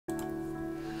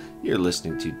You're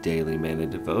listening to Daily Manna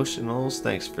Devotionals.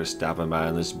 Thanks for stopping by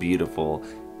on this beautiful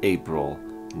April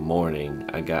morning.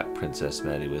 I got Princess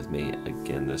Maddie with me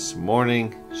again this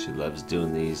morning. She loves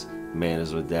doing these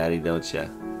Mannas with Daddy, don't ya?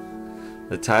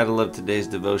 The title of today's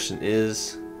devotion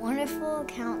is Wonderful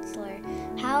Counselor.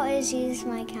 How is Jesus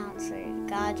my counselor?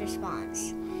 God's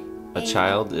response. A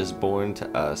child is born to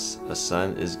us, a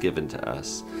son is given to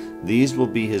us. These will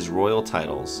be his royal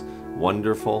titles.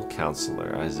 Wonderful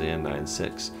Counselor, Isaiah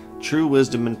 9:6. True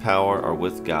wisdom and power are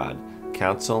with God.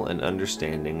 Counsel and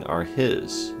understanding are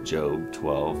his, Job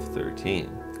 12:13.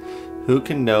 Who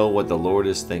can know what the Lord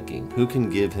is thinking? Who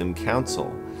can give him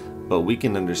counsel? But we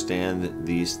can understand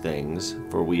these things,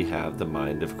 for we have the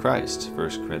mind of Christ,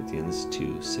 1 Corinthians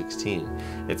 2:16.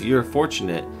 If you are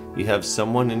fortunate, you have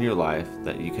someone in your life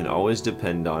that you can always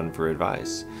depend on for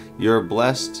advice. You are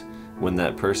blessed when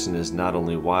that person is not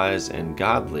only wise and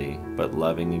godly, but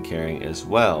loving and caring as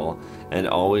well, and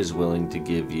always willing to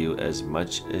give you as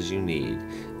much as you need.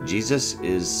 Jesus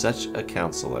is such a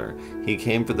counselor. He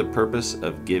came for the purpose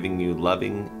of giving you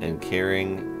loving and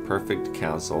caring, perfect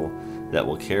counsel that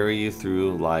will carry you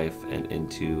through life and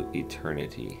into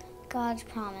eternity. God's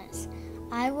promise.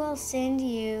 I will send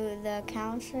you the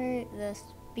counselor, the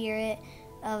Spirit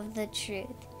of the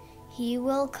truth. He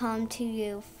will come to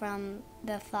you from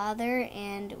the Father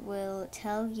and will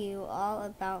tell you all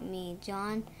about me.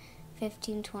 John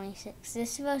 15:26.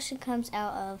 This devotion comes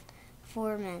out of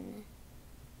For Men.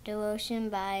 Devotion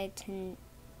by Tyndale.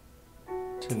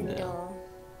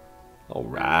 All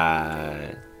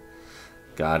right.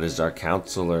 God is our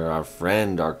counselor, our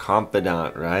friend, our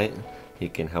confidant, right? He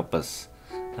can help us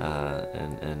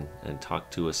and talk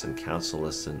to us and counsel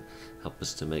us and help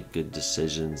us to make good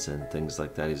decisions and things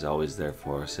like that. He's always there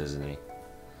for us, isn't he?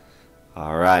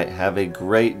 All right. Have a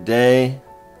great day.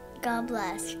 God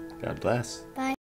bless. God bless. Bye.